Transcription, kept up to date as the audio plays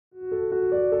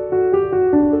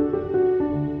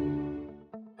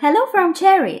Hello from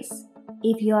Cherries!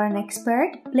 If you are an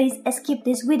expert, please skip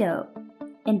this video.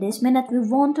 In this minute, we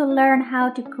want to learn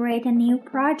how to create a new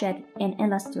project in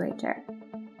Illustrator.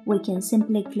 We can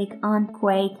simply click on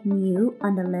Create New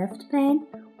on the left pane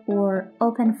or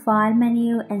open File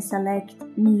menu and select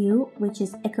New, which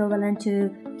is equivalent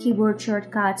to keyboard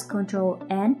shortcuts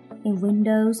Ctrl+N in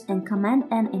Windows and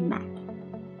Command+N in Mac.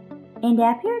 In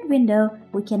the appeared window,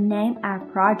 we can name our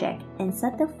project and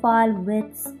set the file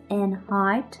width and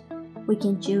height. We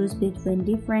can choose between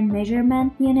different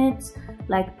measurement units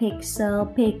like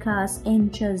pixel, picas,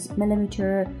 inches,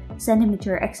 millimeter,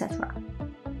 centimeter, etc.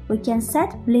 We can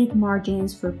set bleed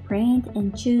margins for print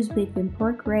and choose between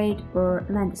portrait or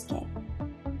landscape.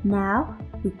 Now,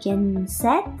 we can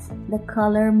set the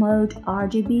color mode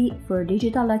RGB for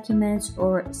digital documents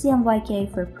or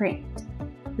CMYK for print.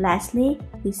 Lastly,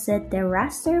 we set the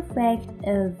raster effect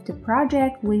of the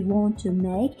project we want to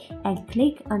make and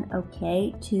click on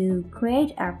OK to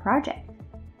create our project.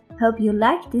 Hope you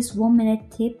like this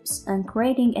 1-minute tips on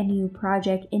creating a new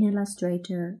project in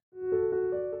Illustrator.